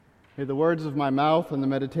May the words of my mouth and the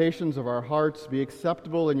meditations of our hearts be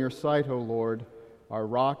acceptable in your sight, O Lord, our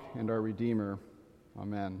rock and our Redeemer.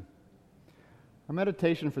 Amen. Our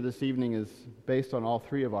meditation for this evening is based on all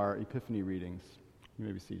three of our Epiphany readings. You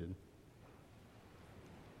may be seated.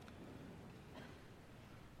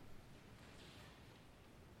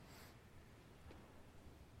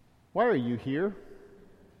 Why are you here?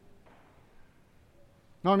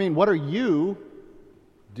 No, I mean, what are you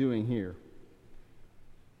doing here?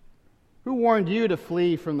 Who warned you to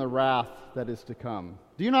flee from the wrath that is to come?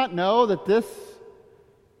 Do you not know that this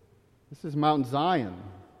is Mount Zion,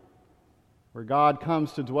 where God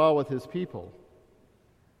comes to dwell with his people?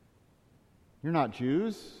 You're not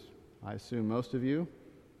Jews, I assume most of you.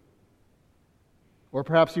 Or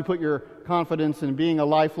perhaps you put your confidence in being a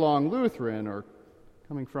lifelong Lutheran or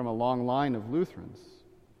coming from a long line of Lutherans.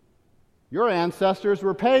 Your ancestors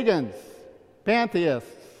were pagans, pantheists.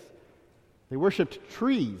 They worshipped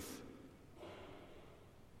trees.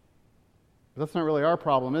 But that's not really our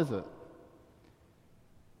problem, is it?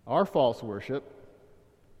 Our false worship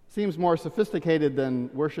seems more sophisticated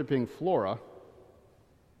than worshiping flora.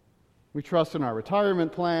 We trust in our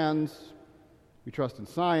retirement plans. We trust in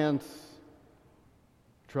science.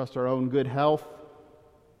 We trust our own good health.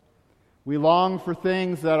 We long for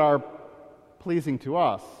things that are pleasing to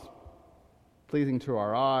us, pleasing to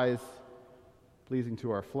our eyes, pleasing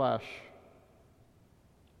to our flesh.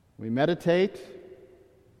 We meditate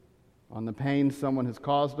on the pain someone has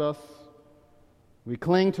caused us. We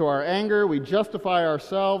cling to our anger. We justify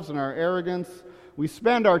ourselves and our arrogance. We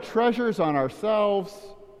spend our treasures on ourselves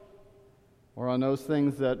or on those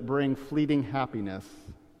things that bring fleeting happiness.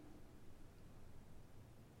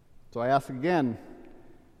 So I ask again,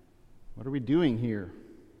 what are we doing here?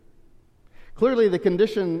 Clearly, the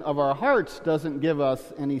condition of our hearts doesn't give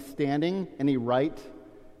us any standing, any right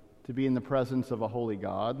to be in the presence of a holy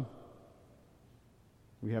God.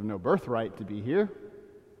 We have no birthright to be here.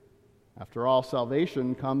 After all,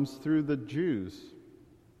 salvation comes through the Jews.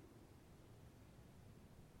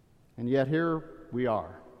 And yet here we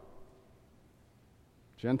are.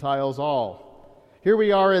 Gentiles all. Here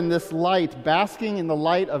we are in this light, basking in the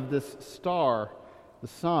light of this star, the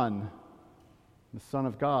Son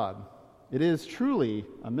of God. It is truly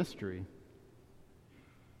a mystery.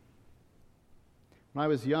 When I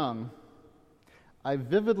was young, I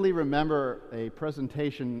vividly remember a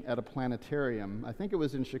presentation at a planetarium. I think it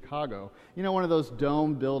was in Chicago. You know, one of those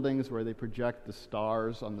dome buildings where they project the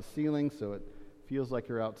stars on the ceiling so it feels like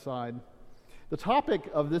you're outside. The topic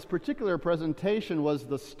of this particular presentation was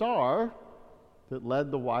the star that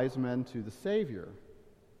led the wise men to the Savior.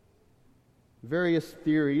 Various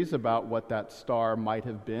theories about what that star might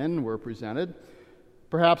have been were presented.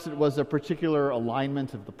 Perhaps it was a particular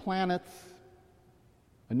alignment of the planets,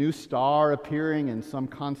 a new star appearing in some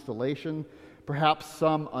constellation, perhaps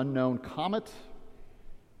some unknown comet,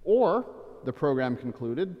 or, the program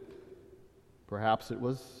concluded, perhaps it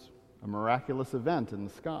was a miraculous event in the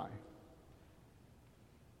sky.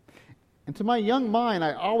 And to my young mind,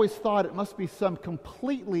 I always thought it must be some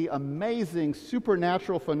completely amazing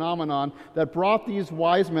supernatural phenomenon that brought these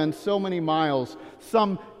wise men so many miles,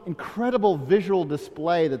 some incredible visual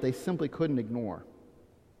display that they simply couldn't ignore.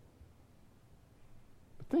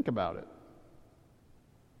 Think about it.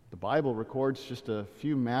 The Bible records just a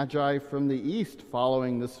few magi from the east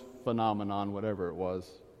following this phenomenon, whatever it was.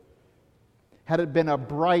 Had it been a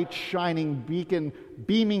bright, shining beacon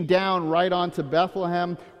beaming down right onto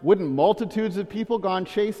Bethlehem, wouldn't multitudes of people gone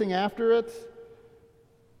chasing after it?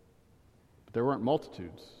 But there weren't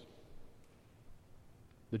multitudes.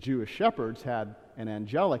 The Jewish shepherds had an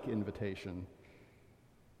angelic invitation.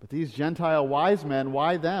 But these Gentile wise men,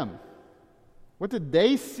 why them? What did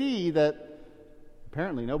they see that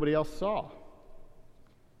apparently nobody else saw?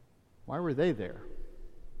 Why were they there?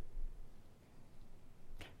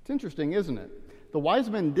 It's interesting, isn't it? The wise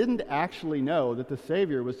men didn't actually know that the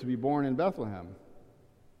Savior was to be born in Bethlehem.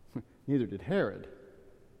 Neither did Herod.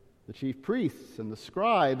 The chief priests and the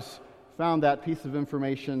scribes found that piece of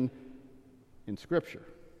information in Scripture.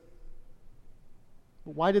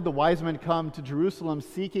 But why did the wise men come to Jerusalem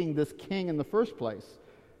seeking this king in the first place?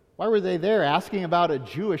 Why were they there asking about a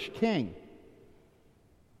Jewish king?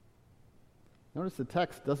 Notice the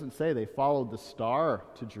text doesn't say they followed the star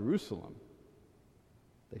to Jerusalem.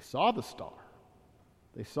 They saw the star.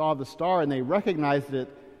 They saw the star and they recognized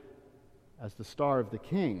it as the star of the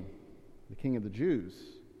king of the Jews.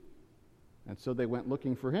 And so they went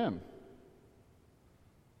looking for him.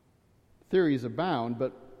 Theories abound,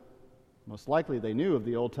 but most likely they knew of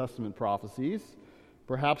the Old Testament prophecies.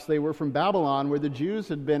 Perhaps they were from Babylon, where the Jews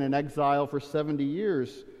had been in exile for 70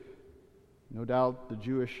 years. No doubt the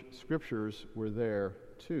Jewish scriptures were there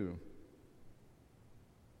too.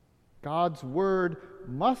 God's word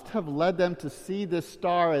must have led them to see this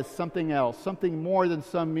star as something else, something more than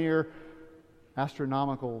some mere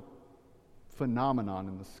astronomical phenomenon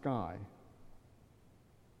in the sky.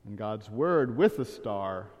 And God's word with the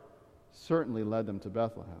star certainly led them to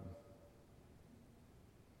Bethlehem.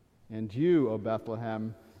 And you, O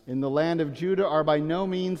Bethlehem, in the land of Judah, are by no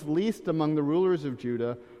means least among the rulers of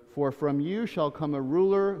Judah, for from you shall come a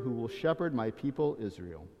ruler who will shepherd my people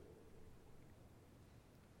Israel.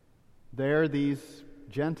 There these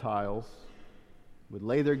Gentiles would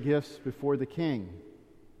lay their gifts before the King,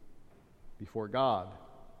 before God,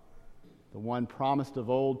 the one promised of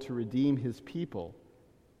old to redeem his people.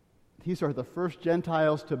 These are the first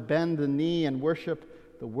Gentiles to bend the knee and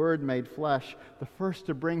worship the Word made flesh, the first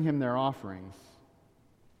to bring him their offerings.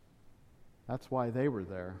 That's why they were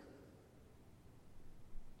there.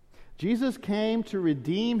 Jesus came to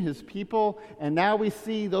redeem his people, and now we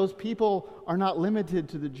see those people are not limited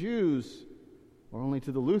to the Jews, or only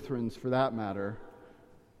to the Lutherans for that matter,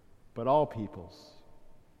 but all peoples.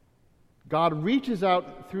 God reaches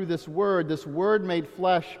out through this Word made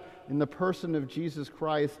flesh in the person of Jesus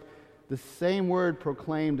Christ, the same Word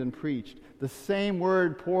proclaimed and preached, the same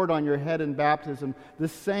Word poured on your head in baptism, the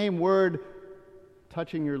same Word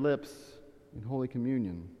touching your lips in Holy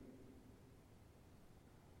Communion.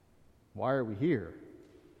 Why are we here?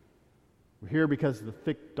 We're here because the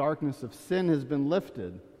thick darkness of sin has been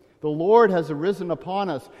lifted. The Lord has arisen upon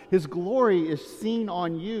us. His glory is seen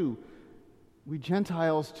on you. We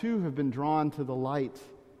Gentiles, too, have been drawn to the light.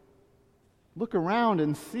 Look around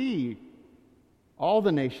and see all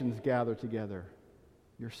the nations gather together,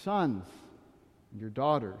 your sons and your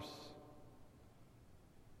daughters.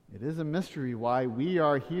 It is a mystery why we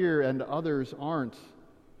are here and others aren't.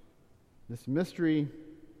 This mystery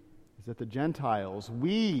is that the Gentiles,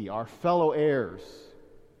 we are fellow heirs,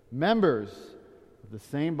 members of the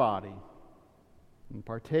same body, and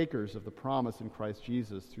partakers of the promise in Christ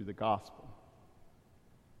Jesus through the gospel.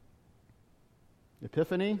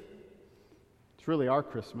 Epiphany, it's really our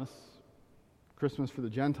Christmas. Christmas for the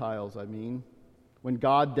Gentiles, I mean, when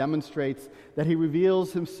God demonstrates that he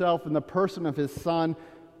reveals himself in the person of his Son,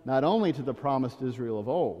 not only to the promised Israel of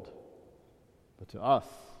old, but to us,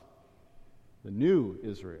 the new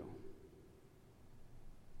Israel.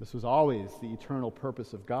 This was always the eternal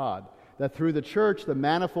purpose of God, that through the church the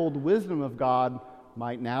manifold wisdom of God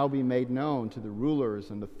might now be made known to the rulers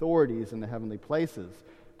and authorities in the heavenly places,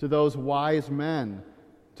 to those wise men,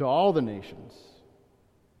 to all the nations,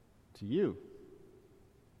 to you,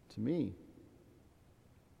 to me.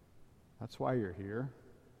 That's why you're here.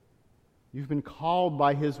 You've been called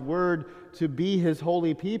by his word to be his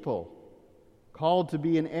holy people, called to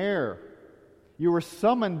be an heir. You were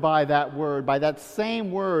summoned by that word, by that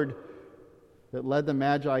same word that led the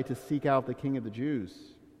Magi to seek out the King of the Jews.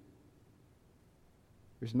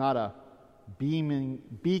 There's not a beaming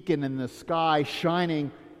beacon in the sky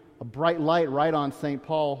shining a bright light right on St.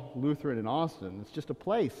 Paul Lutheran in Austin. It's just a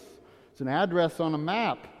place. It's an address on a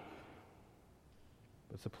map.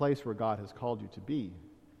 It's a place where God has called you to be,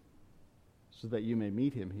 so that you may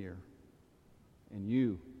meet him here, and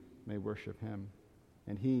you may worship him,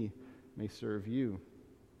 and he may serve you.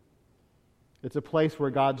 It's a place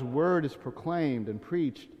where God's word is proclaimed and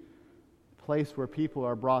preached, a place where people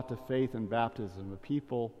are brought to faith and baptism, a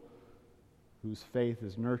people whose faith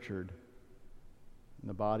is nurtured in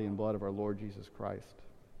the body and blood of our Lord Jesus Christ.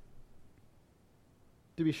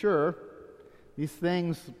 To be sure, these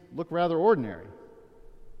things look rather ordinary.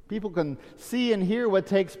 People can see and hear what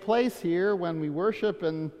takes place here when we worship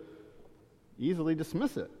and easily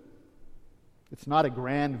dismiss it. It's not a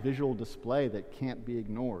grand visual display that can't be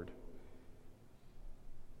ignored.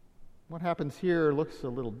 What happens here looks a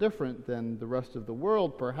little different than the rest of the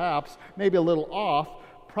world, perhaps, maybe a little off,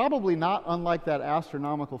 probably not unlike that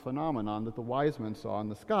astronomical phenomenon that the wise men saw in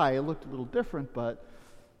the sky. It looked a little different, but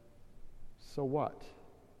so what?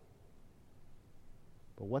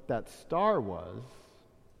 But what that star was,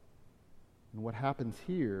 and what happens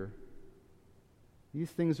here, these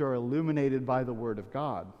things are illuminated by the Word of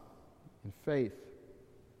God in faith.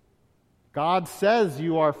 God says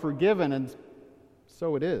you are forgiven, and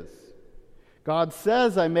so it is. God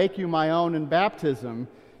says, I make you my own in baptism,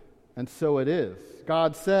 and so it is.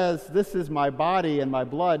 God says, this is my body and my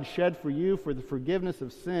blood shed for you for the forgiveness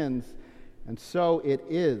of sins, and so it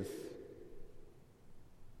is.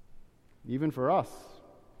 Even for us,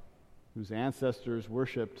 whose ancestors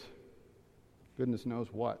worshipped goodness knows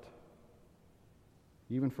what.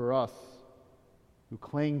 Even for us, who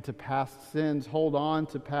cling to past sins, hold on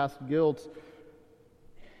to past guilt,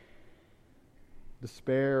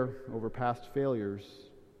 despair over past failures,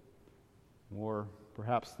 or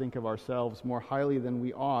perhaps think of ourselves more highly than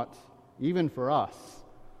we ought, even for us,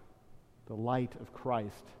 the light of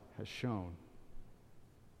Christ has shone.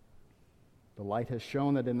 The light has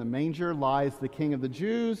shown that in the manger lies the King of the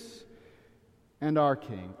Jews and our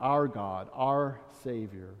King, our God, our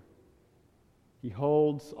Savior. He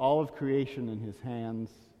holds all of creation in his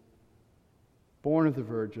hands, born of the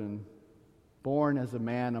Virgin, born as a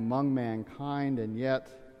man among mankind, and yet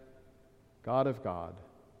God of God,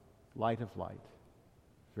 light of light,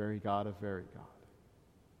 very God of very God.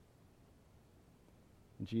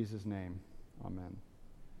 In Jesus' name, amen.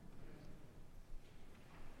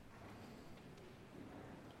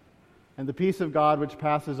 And the peace of God, which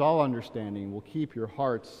passes all understanding, will keep your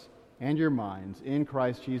hearts and your minds in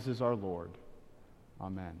Christ Jesus our Lord.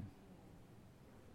 Amen.